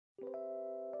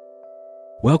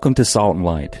Welcome to Salt and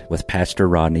Light with Pastor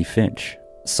Rodney Finch.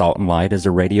 Salt and Light is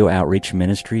a radio outreach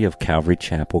ministry of Calvary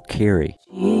Chapel, Cary.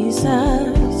 Jesus,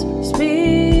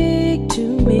 speak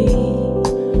to me.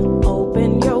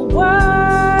 Open your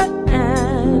word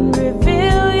and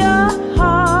reveal your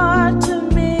heart to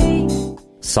me.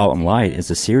 Salt and Light is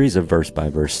a series of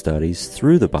verse-by-verse studies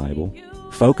through the Bible,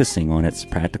 focusing on its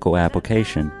practical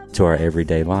application to our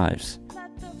everyday lives.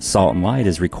 Salt and Light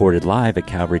is recorded live at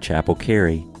Calvary Chapel,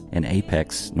 Cary in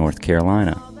Apex, North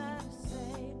Carolina.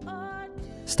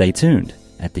 Stay tuned.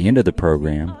 At the end of the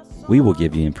program, we will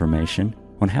give you information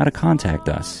on how to contact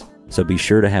us, so be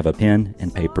sure to have a pen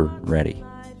and paper ready.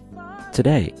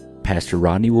 Today, Pastor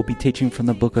Rodney will be teaching from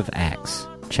the book of Acts,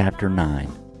 chapter 9.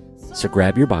 So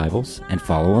grab your Bibles and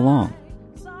follow along.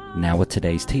 Now with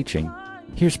today's teaching,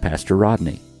 here's Pastor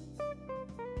Rodney.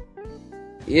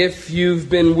 If you've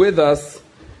been with us,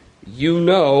 you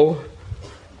know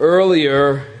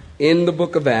earlier in the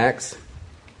book of Acts,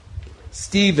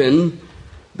 Stephen,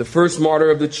 the first martyr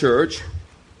of the church,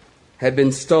 had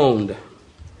been stoned.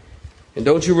 And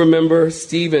don't you remember,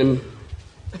 Stephen,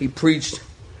 he preached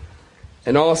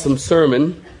an awesome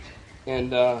sermon.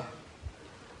 And it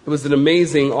was an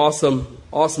amazing,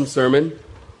 awesome sermon.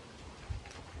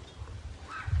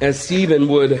 As Stephen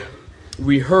would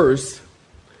rehearse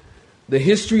the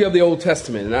history of the Old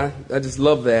Testament. And I just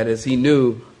love that, as he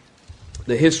knew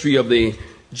the history of the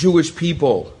Jewish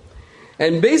people.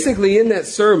 And basically in that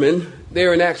sermon,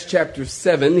 there in Acts chapter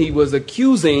 7, he was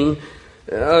accusing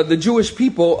the Jewish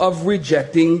people of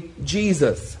rejecting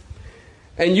Jesus.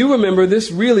 And you remember,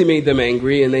 this really made them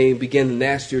angry, and they began to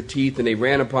gnash their teeth, and they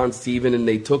ran upon Stephen, and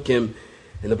they took him.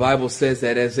 And the Bible says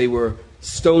that as they were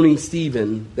stoning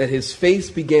Stephen, that his face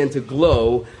began to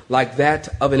glow like that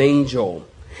of an angel.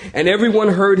 And everyone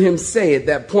heard him say at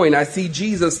that point, "I see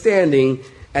Jesus standing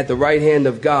at the right hand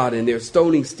of God," and they're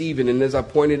stoning Stephen. And as I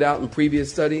pointed out in previous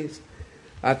studies,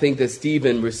 I think that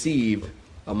Stephen received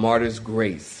a martyr's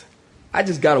grace. I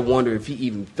just got to wonder if he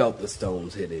even felt the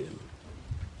stones hit him.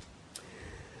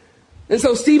 And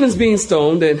so Stephen's being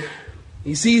stoned, and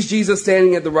he sees Jesus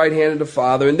standing at the right hand of the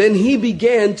Father, and then he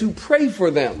began to pray for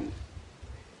them.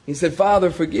 He said, "Father,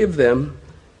 forgive them,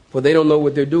 for they don't know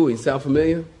what they're doing." Sound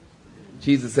familiar?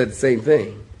 Jesus said the same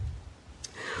thing.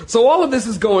 So all of this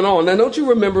is going on. Now, don't you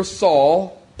remember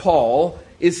Paul,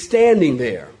 is standing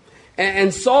there.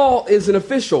 And Saul is an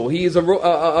official. He is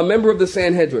a member of the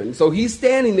Sanhedrin. So he's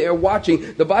standing there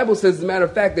watching. The Bible says, as a matter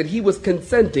of fact, that he was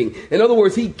consenting. In other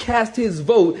words, he cast his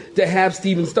vote to have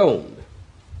Stephen stoned.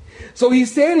 So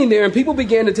he's standing there, and people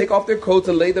began to take off their coats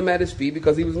and lay them at his feet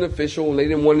because he was an official, and they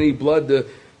didn't want any blood to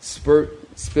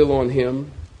spill on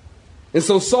him. And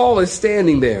so Saul is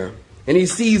standing there. And he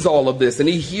sees all of this, and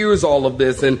he hears all of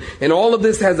this, and all of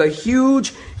this has a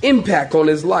huge impact on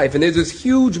his life. And there's this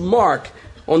huge mark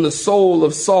on the soul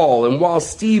of Saul. And while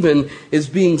Stephen is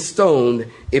being stoned,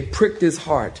 it pricked his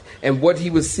heart. And what he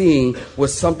was seeing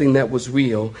was something that was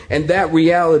real. And that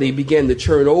reality began to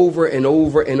churn over and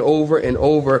over and over and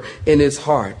over in his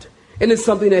heart. And it's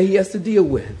something that he has to deal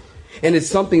with. And it's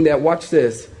something that, watch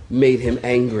this, made him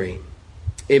angry.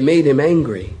 It made him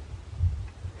angry.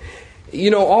 You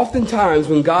know, oftentimes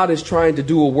when God is trying to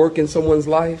do a work in someone's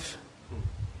life,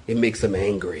 it makes them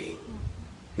angry.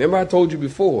 Remember, I told you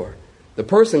before, the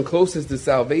person closest to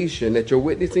salvation that you're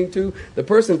witnessing to, the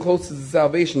person closest to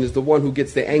salvation is the one who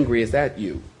gets the angriest at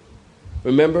you.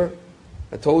 Remember,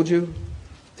 I told you,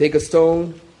 take a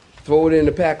stone, throw it in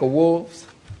a pack of wolves.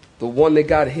 The one that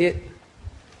got hit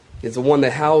is the one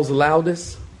that howls the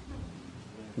loudest.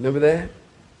 Remember that?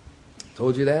 I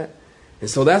told you that. And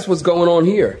so that's what's going on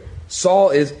here. Saul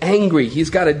is angry. He's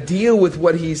got to deal with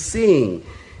what he's seeing.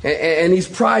 And he's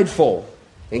prideful.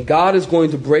 And God is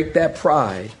going to break that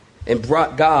pride. And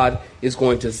God is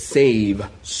going to save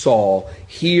Saul.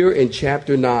 Here in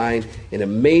chapter 9, an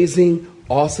amazing,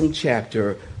 awesome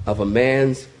chapter of a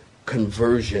man's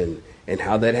conversion and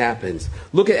how that happens.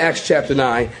 Look at Acts chapter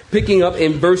 9, picking up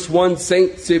in verse 1.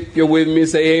 Saints, if you're with me,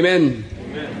 say amen.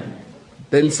 Amen.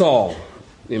 Then Saul,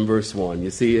 in verse 1, you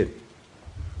see it?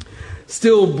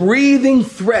 Still breathing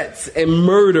threats and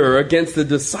murder against the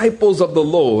disciples of the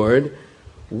Lord,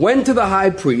 went to the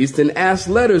high priest and asked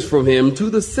letters from him to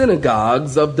the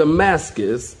synagogues of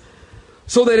Damascus,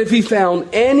 so that if he found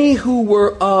any who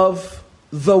were of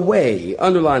the way,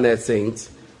 underline that, saints,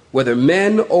 whether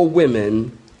men or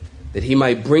women, that he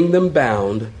might bring them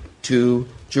bound to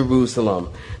Jerusalem.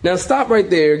 Now stop right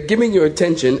there, give me your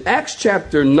attention. Acts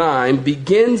chapter 9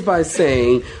 begins by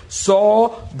saying,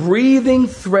 Saul breathing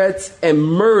threats and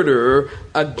murder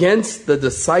against the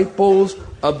disciples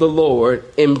of the Lord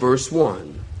in verse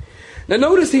 1. Now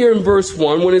notice here in verse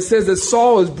 1, when it says that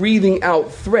Saul is breathing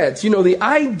out threats, the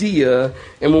idea,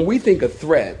 and when we think of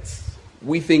threats,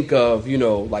 we think of,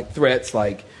 like threats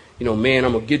like, man,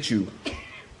 I'm going to get you.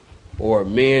 Or,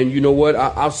 man, you know what,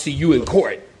 I'll see you in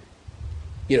court.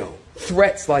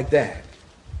 Threats like that.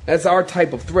 That's our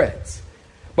type of threats.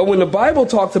 But when the Bible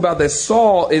talks about that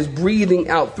Saul is breathing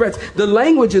out threats, the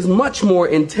language is much more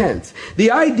intense.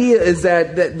 The idea is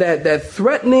that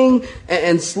threatening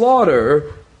and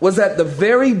slaughter was at the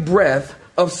very breath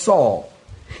of Saul.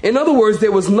 In other words,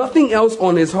 there was nothing else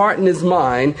on his heart and his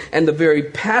mind, and the very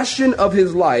passion of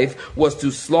his life was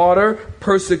to slaughter,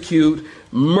 persecute,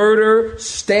 murder,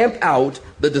 stamp out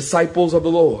the disciples of the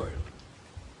Lord.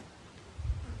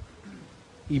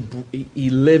 He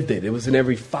lived it. It was in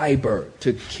every fiber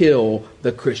to kill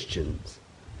the Christians.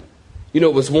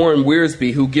 It was Warren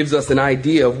Wiersbe who gives us an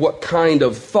idea of what kind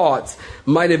of thoughts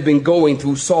might have been going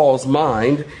through Saul's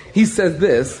mind. He says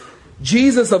this,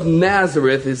 Jesus of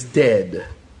Nazareth is dead.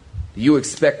 Do you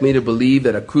expect me to believe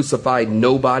that a crucified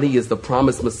nobody is the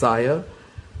promised Messiah?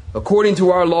 According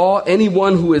to our law,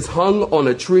 anyone who is hung on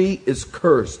a tree is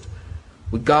cursed.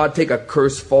 Would God take a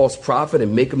cursed false prophet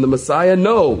and make him the Messiah?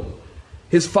 No.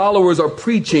 His followers are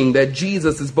preaching that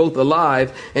Jesus is both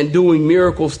alive and doing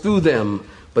miracles through them.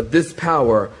 But this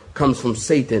power comes from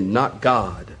Satan, not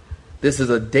God. This is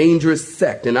a dangerous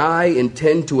sect, and I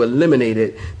intend to eliminate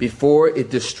it before it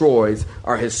destroys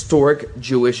our historic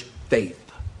Jewish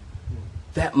faith.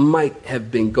 That might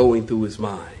have been going through his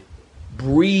mind,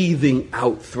 breathing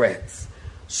out threats.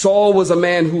 Saul was a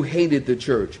man who hated the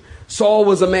church. Saul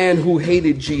was a man who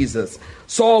hated Jesus.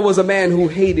 Saul was a man who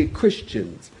hated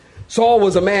Christians. Saul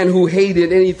was a man who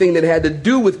hated anything that had to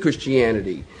do with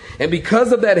Christianity. And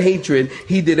because of that hatred,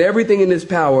 he did everything in his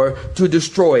power to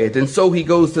destroy it. And so he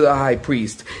goes to the high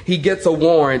priest. He gets a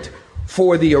warrant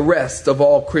for the arrest of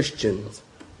all Christians.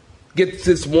 Gets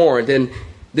this warrant. And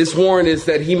this warrant is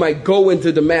that he might go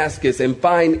into Damascus and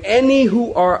find any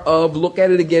who are of, look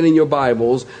at it again in your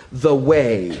Bibles, the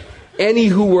way. Any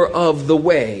who were of the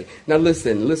way. Now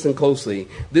listen closely.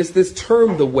 This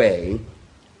term, the way,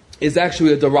 is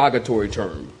actually a derogatory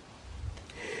term.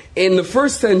 In the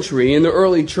first century, in the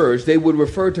early church, they would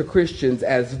refer to Christians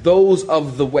as those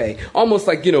of the way. Almost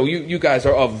like, you guys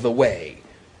are of the way.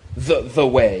 The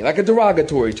way. Like a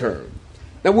derogatory term.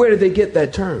 Now, where did they get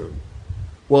that term?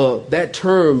 Well, that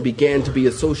term began to be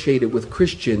associated with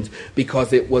Christians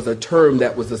because it was a term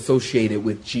that was associated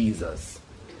with Jesus.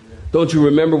 Don't you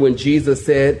remember when Jesus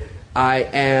said, I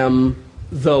am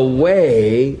the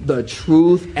way, the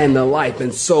truth, and the life?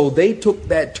 And so they took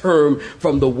that term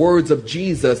from the words of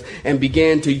Jesus and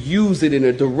began to use it in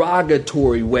a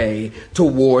derogatory way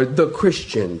toward the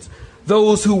Christians.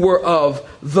 Those who were of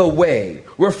the way,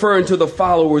 referring to the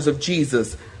followers of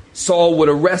Jesus. Saul would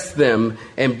arrest them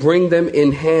and bring them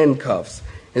in handcuffs.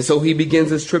 And so he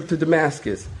begins his trip to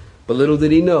Damascus. But little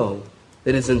did he know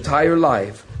that his entire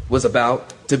life was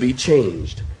about to be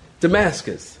changed.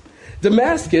 Damascus,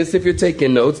 if you're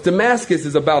taking notes, Damascus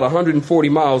is about 140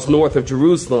 miles north of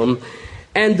Jerusalem.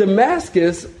 And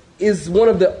Damascus is one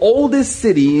of the oldest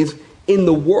cities in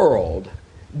the world,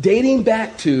 dating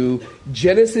back to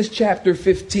Genesis chapter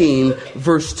 15,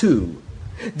 verse 2.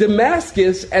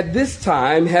 Damascus at this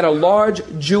time had a large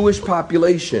Jewish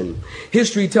population.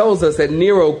 History tells us that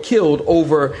Nero killed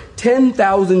over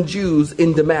 10,000 Jews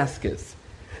in Damascus.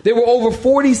 There were over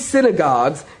 40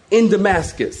 synagogues in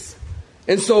Damascus.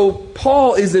 And so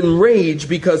Paul is enraged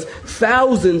because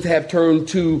thousands have turned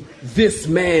to this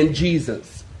man,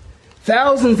 Jesus.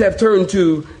 Thousands have turned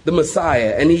to the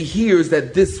Messiah, and he hears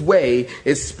that this way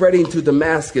is spreading to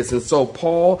Damascus. And so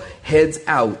Paul heads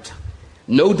out,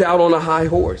 no doubt on a high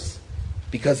horse,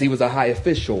 because he was a high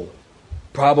official,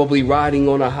 probably riding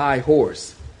on a high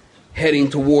horse, heading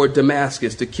toward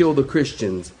Damascus to kill the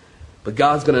Christians. But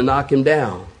God's going to knock him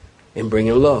down and bring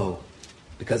him low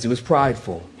because he was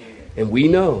prideful. And we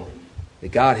know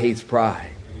that God hates pride.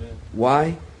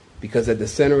 Why? Because at the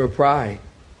center of pride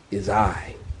is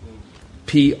I.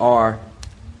 Pride.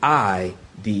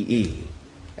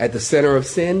 At the center of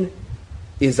sin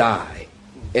is I.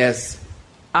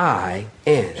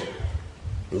 S-I-N.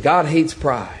 And God hates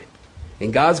pride.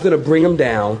 And God's going to bring him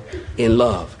down in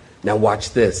love. Now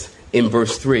watch this. In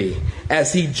verse 3,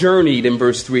 as he journeyed, in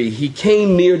verse 3, he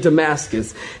came near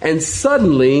Damascus, and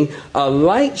suddenly a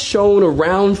light shone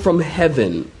around from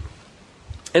heaven.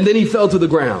 And then he fell to the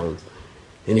ground,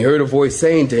 and he heard a voice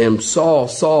saying to him, Saul,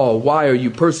 Saul, why are you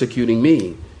persecuting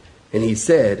me? And he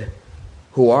said,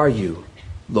 who are you,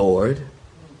 Lord?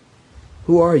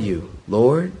 Who are you,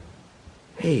 Lord?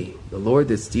 Hey, the Lord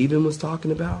that Stephen was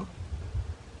talking about?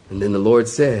 And then the Lord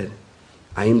said,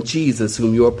 I am Jesus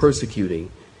whom you are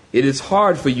persecuting. It is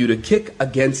hard for you to kick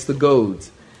against the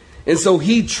goads. And so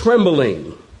he,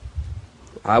 trembling,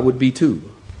 I would be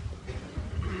too,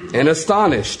 and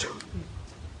astonished,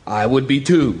 I would be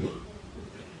too,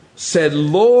 said,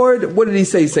 Lord, what did he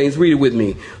say, saints? Read it with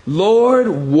me. Lord,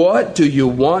 what do you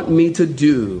want me to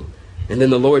do? And then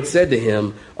the Lord said to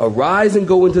him, arise and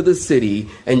go into the city,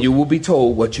 and you will be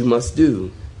told what you must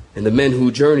do. And the men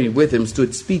who journeyed with him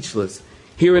stood speechless,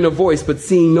 hearing a voice, but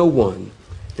seeing no one.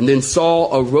 And then Saul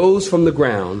arose from the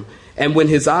ground, and when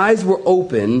his eyes were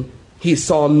open, he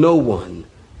saw no one.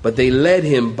 But they led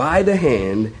him by the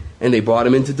hand, and they brought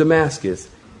him into Damascus.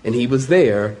 And he was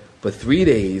there for 3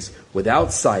 days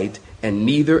without sight, and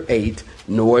neither ate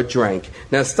nor drank.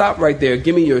 Now stop right there.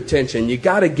 Give me your attention. You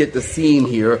got to get the scene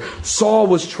here. Saul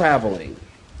was traveling,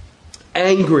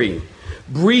 angry,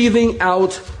 breathing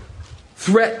out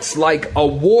threats like a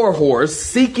war horse,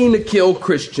 seeking to kill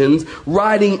Christians,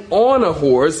 riding on a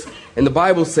horse. And the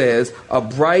Bible says a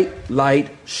bright light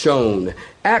shone.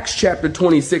 Acts chapter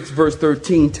 26 verse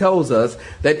 13 tells us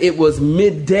that it was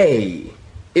midday.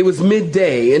 It was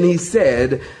midday, and he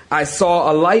said, I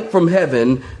saw a light from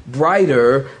heaven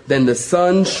brighter than the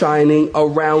sun shining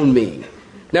around me.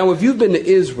 Now, if you've been to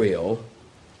Israel,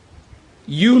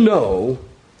 you know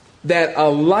that a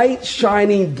light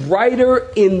shining brighter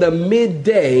in the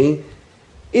midday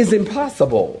is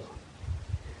impossible,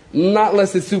 not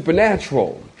unless it's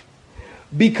supernatural,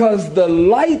 because the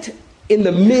light in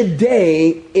the midday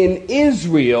in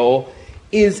Israel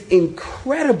is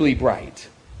incredibly bright.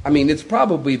 I mean, it's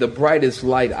probably the brightest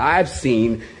light I've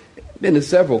seen. Been to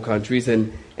several countries,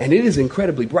 and it is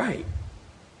incredibly bright.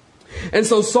 And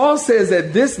so Saul says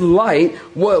that this light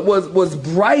was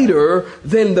brighter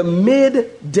than the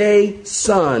midday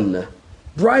sun.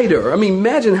 Brighter. I mean,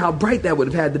 imagine how bright that would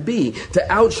have had to be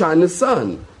to outshine the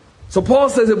sun. So Paul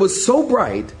says it was so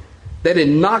bright that it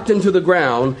knocked him to the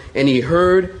ground, and he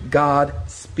heard God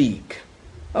speak.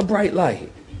 A bright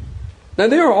light. Now,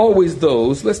 there are always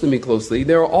those, listen to me closely,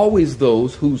 there are always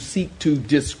those who seek to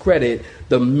discredit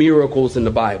the miracles in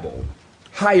the Bible.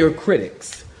 Higher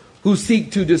critics who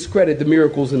seek to discredit the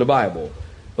miracles in the Bible.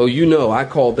 Oh, you know, I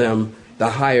call them the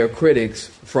higher critics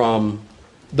from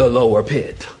the lower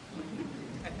pit.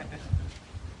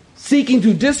 Seeking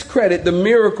to discredit the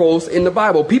miracles in the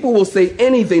Bible. People will say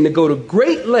anything to go to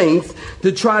great lengths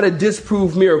to try to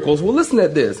disprove miracles. Well, listen to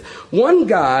this. One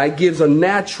guy gives a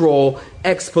natural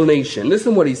explanation.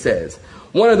 Listen to what he says.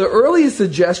 One of the earliest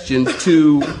suggestions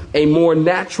to a more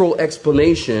natural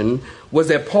explanation was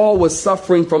that Paul was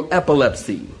suffering from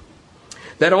epilepsy.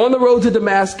 That on the road to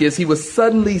Damascus, he was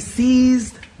suddenly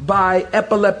seized by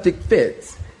epileptic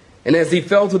fits. And as he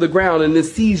fell to the ground in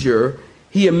this seizure,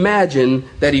 he imagined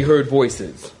that he heard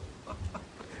voices.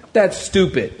 That's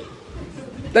stupid.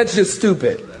 That's just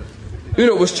stupid. You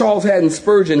know, it was Charles Haddon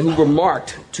Spurgeon who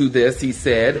remarked to this. He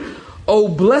said, "Oh,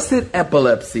 blessed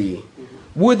epilepsy.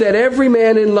 Would that every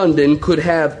man in London could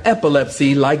have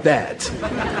epilepsy like that."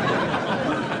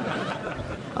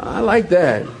 I like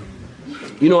that.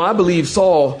 You know, I believe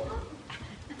Saul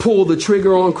pulled the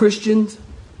trigger on Christians,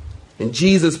 and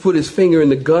Jesus put his finger in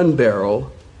the gun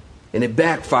barrel, and it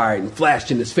backfired and flashed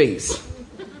in his face.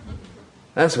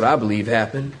 That's what I believe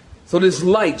happened. So this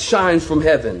light shines from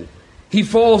heaven. He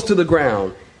falls to the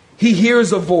ground. He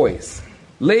hears a voice.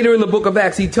 Later in the book of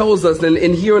Acts, he tells us, and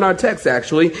here in our text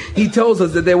actually, he tells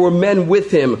us that there were men with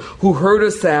him who heard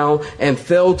a sound and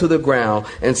fell to the ground.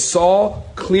 And Saul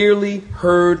clearly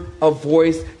heard a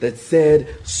voice that said,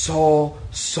 "Saul,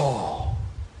 Saul."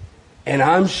 And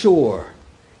I'm sure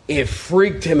it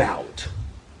freaked him out.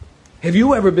 Have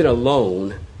you ever been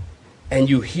alone and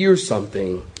you hear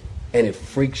something and it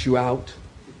freaks you out?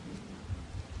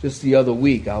 Just the other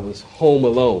week, I was home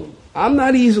alone. I'm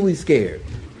not easily scared.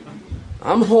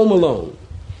 I'm home alone,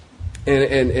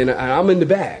 and I'm in the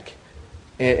back,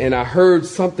 and I heard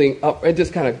something up, it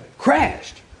just kind of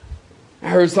crashed. I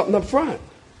heard something up front.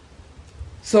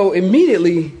 So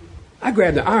immediately, I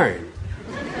grabbed the iron.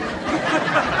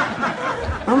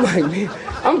 I'm like, man,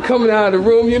 I'm coming out of the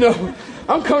room, you know.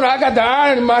 I got the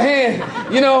iron in my hand,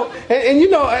 you know,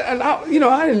 and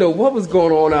I didn't know what was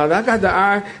going on out there. I got the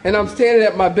iron, and I'm standing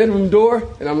at my bedroom door,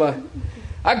 and I'm like,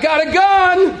 I got a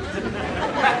gun.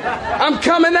 I'm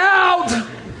coming out.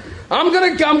 I'm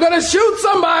gonna shoot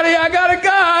somebody. I got a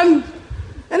gun.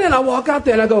 And then I walk out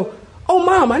there and I go, "Oh,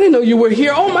 Mom, I didn't know you were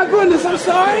here. Oh my goodness, I'm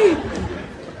sorry."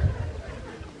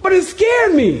 But it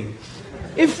scared me.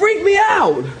 It freaked me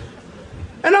out.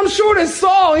 And I'm sure that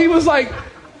Saul, he was like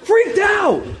freaked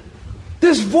out.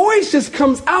 This voice just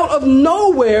comes out of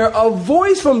nowhere, a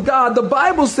voice from God. The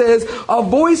Bible says a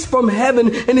voice from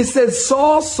heaven, and it says,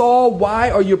 Saul, Saul, why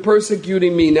are you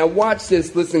persecuting me? Now watch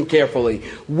this, listen carefully.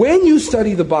 When you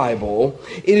study the Bible,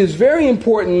 it is very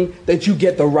important that you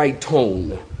get the right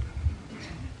tone.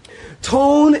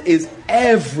 Tone is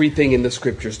everything in the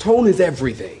scriptures. Tone is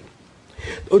everything.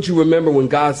 Don't you remember when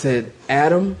God said,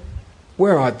 Adam,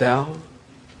 where art thou?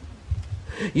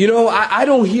 You know, I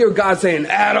don't hear God saying,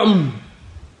 Adam,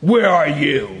 where are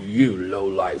you, you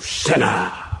low-life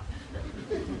sinner?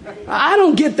 I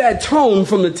don't get that tone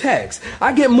from the text.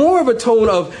 I get more of a tone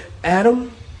of,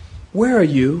 Adam, where are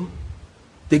you?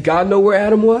 Did God know where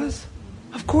Adam was?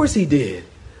 Of course he did.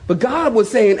 But God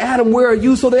was saying, Adam, where are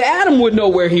you? So that Adam would know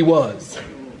where he was.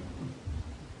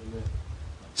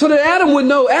 So that Adam would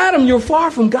know, Adam, you're far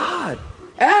from God.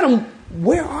 Adam,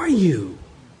 where are you?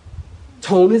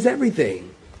 Tone is everything.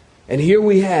 And here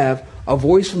we have a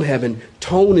voice from heaven.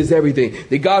 Tone is everything.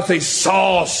 Did God say,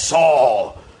 Saul,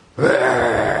 Saul?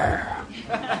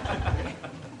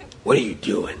 What are you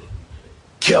doing?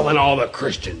 Killing all the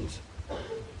Christians.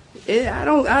 I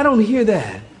don't hear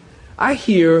that. I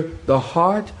hear the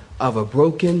heart of a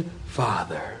broken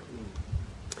father.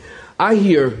 I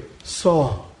hear,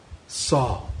 Saul,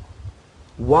 Saul,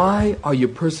 why are you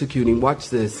persecuting, watch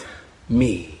this,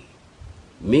 me?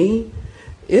 Me?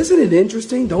 Isn't it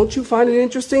interesting? Don't you find it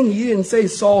interesting? He didn't say,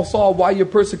 Saul, Saul, why are you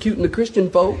persecuting the Christian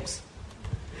folks?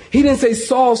 He didn't say,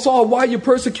 Saul, Saul, why are you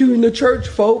persecuting the church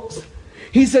folks?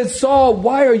 He said, Saul,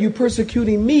 why are you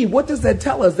persecuting me? What does that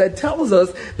tell us? That tells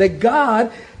us that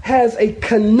God has a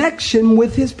connection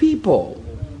with his people.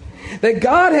 That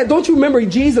God had, don't you remember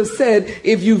Jesus said,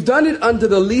 if you've done it unto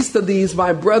the least of these,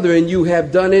 my brethren, you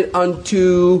have done it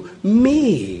unto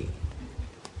me.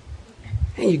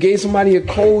 And you gave somebody a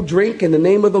cold drink in the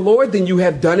name of the Lord, then you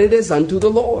have done it as unto the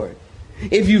Lord.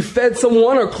 If you fed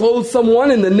someone or clothed someone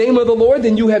in the name of the Lord,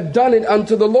 then you have done it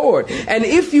unto the Lord. And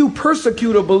if you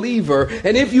persecute a believer,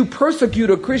 and if you persecute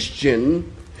a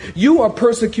Christian, you are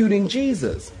persecuting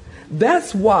Jesus.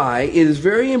 That's why it is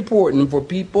very important for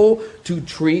people to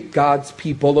treat God's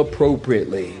people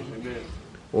appropriately. Amen.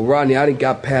 Well, Rodney, I didn't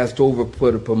got passed over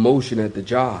for a promotion at the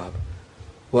job.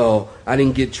 Well, I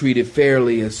didn't get treated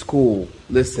fairly at school.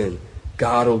 Listen,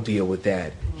 God will deal with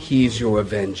that. He's your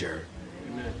avenger.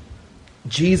 Amen.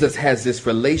 Jesus has this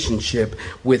relationship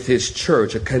with his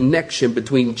church, a connection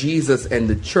between Jesus and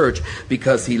the church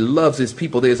because he loves his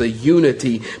people. There's a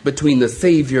unity between the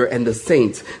Savior and the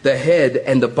saints, the head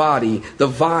and the body, the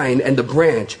vine and the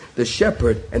branch, the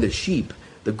shepherd and the sheep,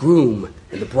 the groom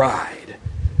and the bride.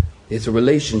 There's a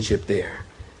relationship there.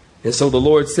 And so the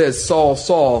Lord says, Saul,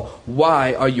 Saul,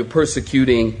 why are you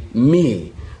persecuting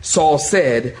me? Saul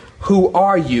said, who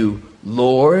are you,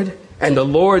 Lord? And the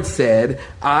Lord said,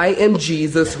 I am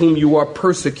Jesus whom you are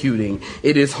persecuting.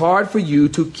 It is hard for you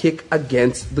to kick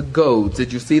against the goads.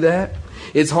 Did you see that?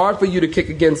 It's hard for you to kick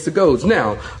against the goads.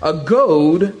 Now, a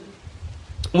goad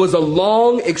was a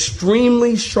long,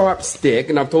 extremely sharp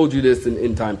stick, and I've told you this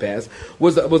in time past,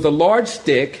 was a large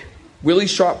stick, really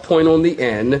sharp point on the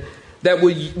end, that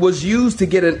was used to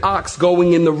get an ox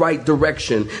going in the right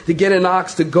direction, to get an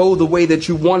ox to go the way that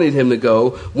you wanted him to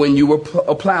go when you were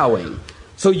plowing.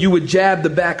 So you would jab the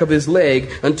back of his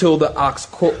leg until the ox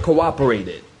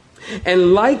cooperated.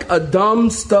 And like a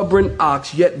dumb, stubborn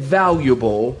ox, yet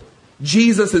valuable,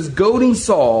 Jesus is goading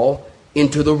Saul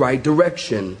into the right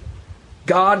direction.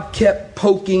 God kept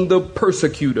poking the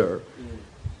persecutor.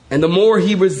 And the more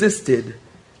he resisted,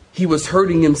 he was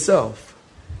hurting himself.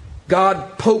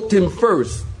 God poked him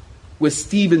first with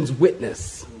Stephen's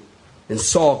witness, and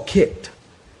Saul kicked.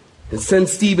 And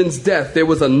since Stephen's death, there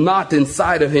was a knot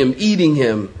inside of him eating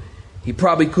him. He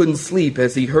probably couldn't sleep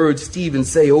as he heard Stephen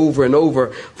say over and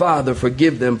over, Father,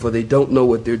 forgive them, for they don't know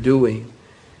what they're doing.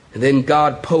 And then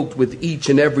God poked with each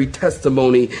and every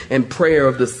testimony and prayer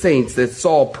of the saints that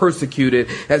Saul persecuted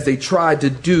as they tried to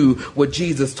do what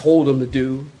Jesus told them to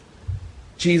do.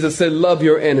 Jesus said, love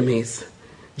your enemies.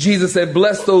 Jesus said,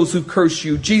 bless those who curse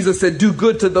you. Jesus said, do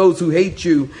good to those who hate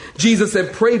you. Jesus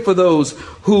said, pray for those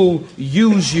who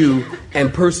use you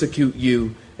and persecute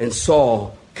you. And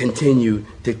Saul continued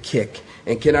to kick.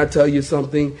 And can I tell you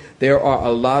something? There are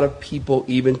a lot of people,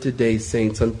 even today,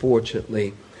 saints,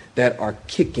 unfortunately, that are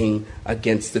kicking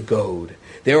against the goad.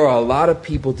 There are a lot of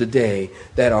people today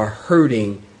that are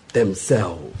hurting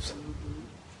themselves.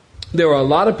 There are a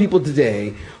lot of people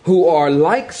today who are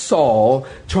like Saul,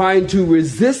 trying to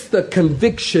resist the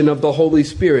conviction of the Holy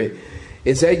Spirit.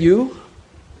 Is that you?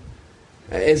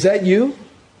 Is that you?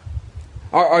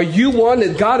 Are you one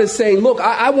that God is saying, look,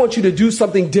 I want you to do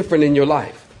something different in your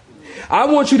life. I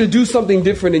want you to do something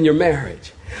different in your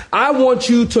marriage. I want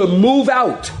you to move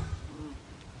out.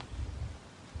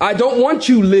 I don't want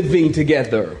you living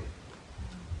together.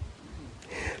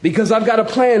 Because I've got a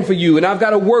plan for you and I've got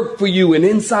to work for you. And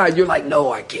inside you're like,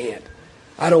 no, I can't.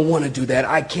 I don't want to do that.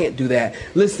 I can't do that.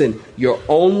 Listen, you're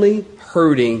only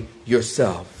hurting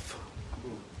yourself.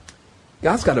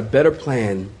 God's got a better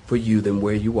plan for you than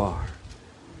where you are.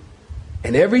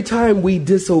 And every time we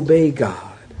disobey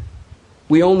God,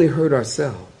 we only hurt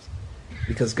ourselves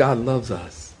because God loves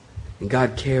us and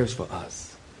God cares for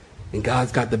us and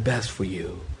God's got the best for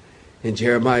you. And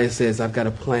Jeremiah says, I've got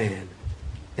a plan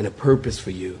and a purpose for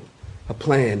you, a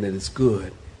plan that is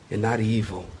good and not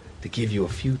evil, to give you a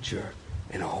future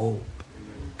and a hope.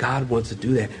 God wants to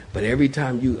do that. But every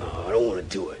time I don't want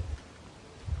to do it.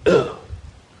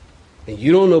 And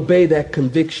you don't obey that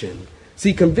conviction.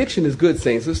 See, conviction is good,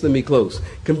 saints. Listen to me close.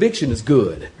 Conviction is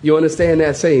good. You understand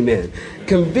that? Say amen.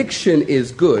 Conviction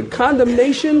is good.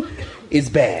 Condemnation is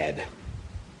bad.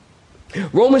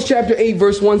 Romans chapter 8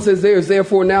 verse 1 says, there is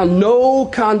therefore now no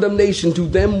condemnation to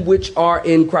them which are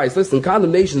in Christ. Listen,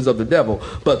 condemnation is of the devil,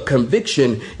 but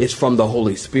conviction is from the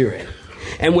Holy Spirit.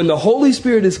 And when the Holy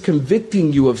Spirit is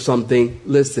convicting you of something,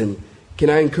 listen, can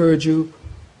I encourage you?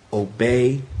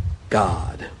 Obey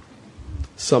God.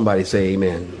 Somebody say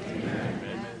amen.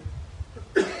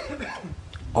 Amen.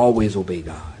 Always obey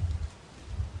God.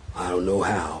 I don't know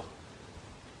how.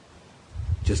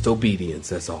 Just obedience,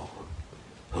 that's all.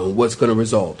 What's going to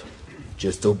result?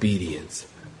 Just obedience.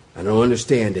 I don't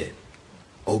understand it.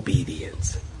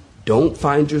 Obedience. Don't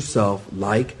find yourself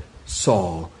like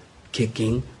Saul,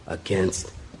 kicking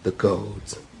against the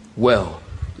goads. Well,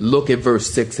 look at verse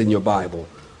 6 in your Bible.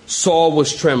 Saul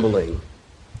was trembling.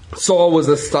 Saul was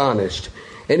astonished.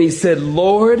 And he said,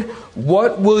 Lord,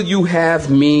 what will you have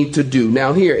me to do?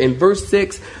 Now here in verse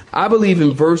 6, I believe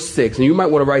in verse 6, and you might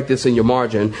want to write this in your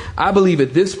margin. I believe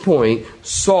at this point,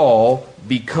 Saul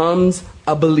becomes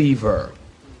a believer.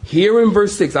 Here in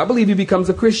verse 6, I believe he becomes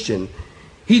a Christian.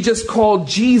 He just called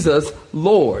Jesus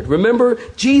Lord. Remember,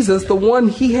 Jesus, the one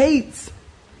he hates.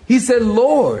 He said,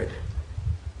 Lord,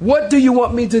 what do you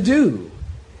want me to do?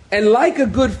 And like a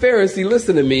good Pharisee,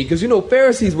 listen to me, because you know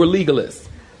Pharisees were legalists.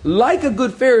 Like a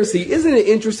good Pharisee, isn't it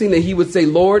interesting that he would say,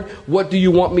 Lord, what do you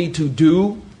want me to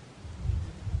do?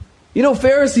 You know,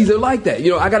 Pharisees are like that. You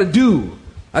know, I got to do.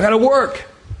 I got to work.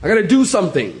 I got to do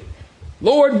something.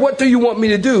 Lord, what do you want me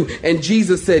to do? And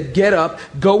Jesus said, get up,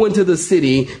 go into the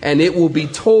city, and it will be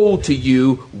told to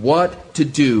you what to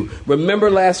do. Remember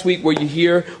last week, were you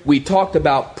here? We talked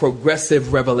about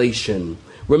progressive revelation.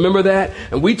 Remember that?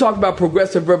 And we talked about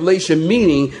progressive revelation,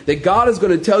 meaning that God is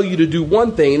going to tell you to do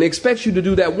one thing and expects you to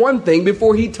do that one thing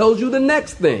before he tells you the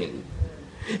next thing.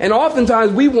 And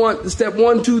oftentimes we want step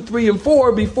 1, 2, 3, and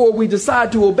 4 before we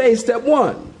decide to obey step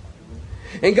 1.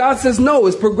 And God says, no,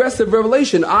 it's progressive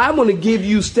revelation. I want to give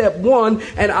you step 1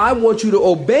 and I want you to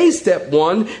obey step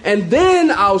 1. And then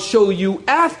I'll show you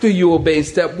after you obey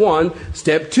step 1,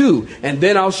 step 2. And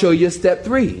then I'll show you step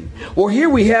 3. Well, here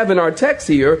we have in our text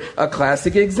here a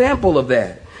classic example of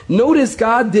that. Notice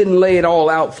God didn't lay it all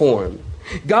out for him.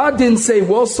 God didn't say,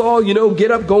 well, Saul,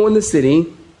 get up, go in the city.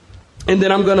 And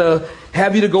then I'm going to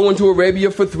have you to go into Arabia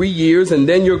for 3 years. And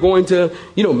then you're going to,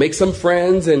 make some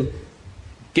friends and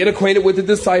get acquainted with the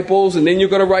disciples, and then you're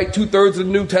going to write 2/3 of the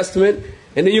New Testament,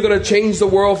 and then you're going to change the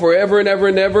world forever and ever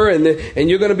and ever, and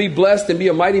you're going to be blessed and be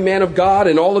a mighty man of God,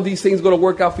 and all of these things are going to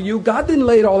work out for you. God didn't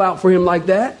lay it all out for him like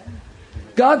that.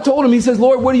 God told him, he says,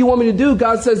 Lord, what do you want me to do?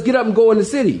 God says, get up and go in the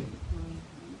city.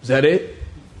 Is that it?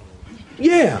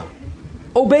 Yeah.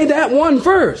 Obey that one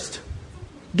first.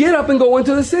 Get up and go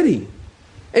into the city.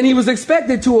 And he was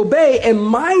expected to obey, and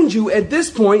mind you, at this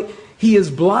point, he is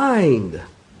blind.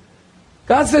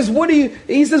 God says, what do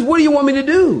you want me to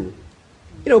do?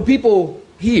 People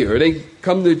here, they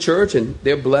come to the church and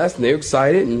they're blessed and they're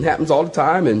excited, and it happens all the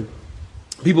time, and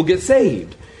people get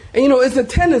saved. And, it's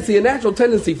a natural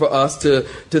tendency for us to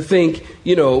think,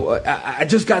 I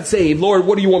just got saved. Lord,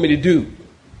 what do you want me to do?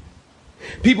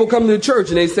 People come to the church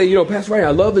and they say, Pastor Ryan,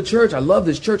 I love the church. I love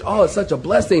this church. Oh, it's such a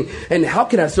blessing. And how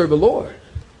can I serve the Lord?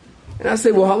 And I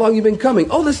say, well, how long have you been coming?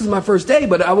 Oh, this is my first day,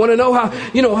 but I want to know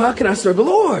how can I serve the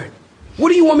Lord? What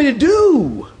do you want me to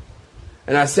do?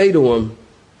 And I say to him,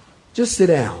 just sit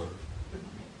down.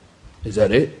 Is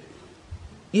that it?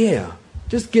 Yeah.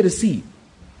 Just get a seat.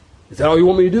 Is that all you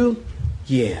want me to do?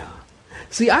 Yeah.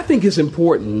 See, I think it's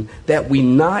important that we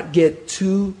not get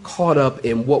too caught up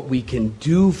in what we can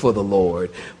do for the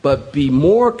Lord, but be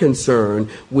more concerned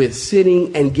with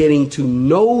sitting and getting to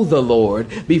know the Lord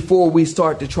before we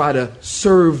start to try to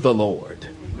serve the Lord.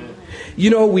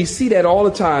 We see that all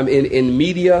the time in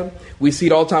media. We see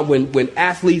it all the time when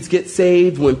athletes get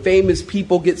saved, when famous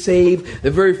people get saved.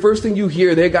 The very first thing you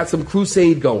hear, they got some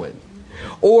crusade going.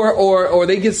 Or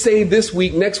they get saved this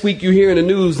week. Next week you hear in the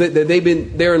news that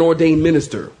they're an ordained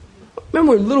minister.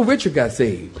 Remember when Little Richard got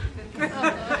saved?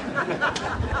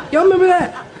 Y'all remember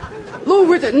that? Little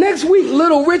Richard. Next week,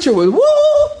 Little Richard was woo!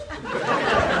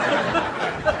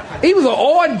 He was an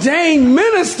ordained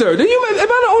minister. Do you?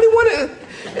 Am I the only one that?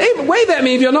 Hey, wave at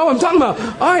me if you know what I'm talking about.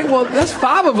 All right, well, that's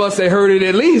 5 of us that heard it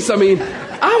at least. I mean,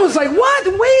 I was like, what?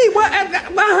 Wait, what?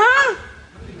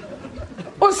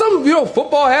 Or some,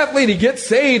 football athlete, he gets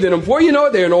saved, and before you know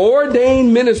it, they're an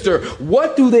ordained minister.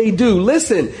 What do they do?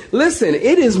 Listen,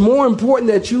 it is more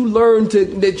important that you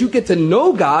that you get to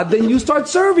know God than you start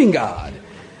serving God.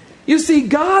 You see,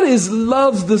 God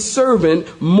loves the servant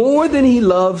more than he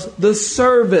loves the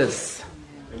service.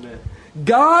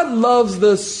 God loves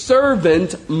the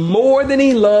servant more than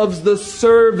he loves the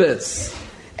service.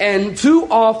 And too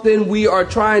often we are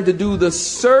trying to do the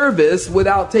service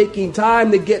without taking time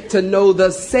to get to know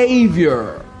the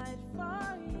Savior.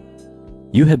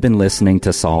 You have been listening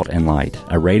to Salt and Light,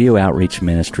 a radio outreach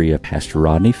ministry of Pastor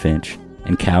Rodney Finch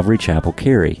and Calvary Chapel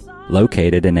Cary,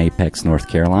 located in Apex, North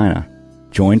Carolina.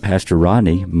 Join Pastor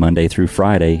Rodney Monday through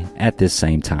Friday at this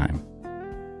same time.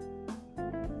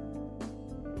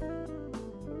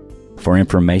 For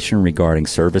information regarding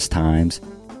service times,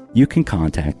 you can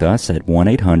contact us at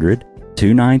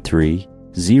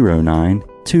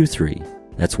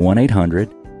 1-800-293-0923. That's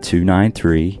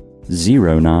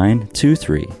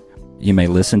 1-800-293-0923. You may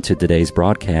listen to today's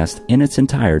broadcast in its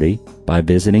entirety by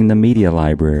visiting the media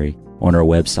library on our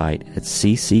website at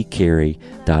cccary.org.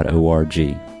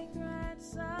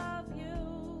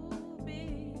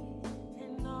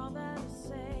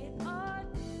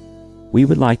 We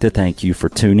would like to thank you for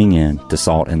tuning in to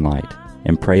Salt and Light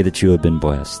and pray that you have been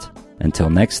blessed. Until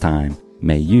next time,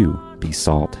 may you be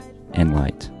salt and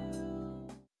light.